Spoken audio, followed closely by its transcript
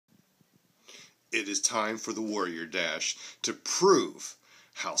it is time for the Warrior Dash to prove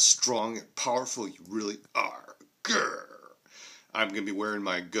how strong and powerful you really are. Grr. I'm going to be wearing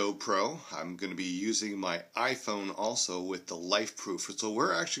my GoPro. I'm going to be using my iPhone also with the LifeProof. So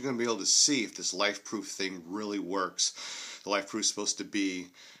we're actually going to be able to see if this LifeProof thing really works. The LifeProof is supposed to be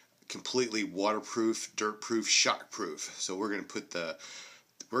completely waterproof, dirtproof, shockproof. So we're going to put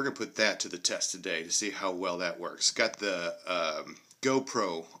that to the test today to see how well that works. Got the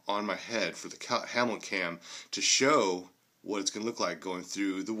GoPro on my head for the Hamlet Cam to show what it's going to look like going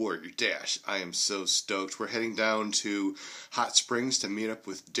through the Warrior Dash. I am so stoked. We're heading down to Hot Springs to meet up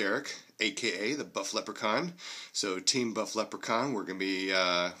with Derek, a.k.a. the Buff Leprechaun. So Team Buff Leprechaun, we're going to be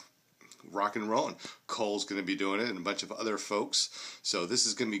rock and rolling. Cole's going to be doing it and a bunch of other folks. So this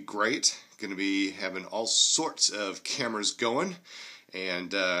is going to be great. Going to be having all sorts of cameras going.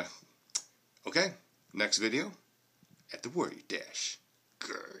 And, okay, next video at the Warrior Dash.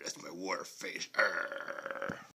 Grr, that's my war face. Arr.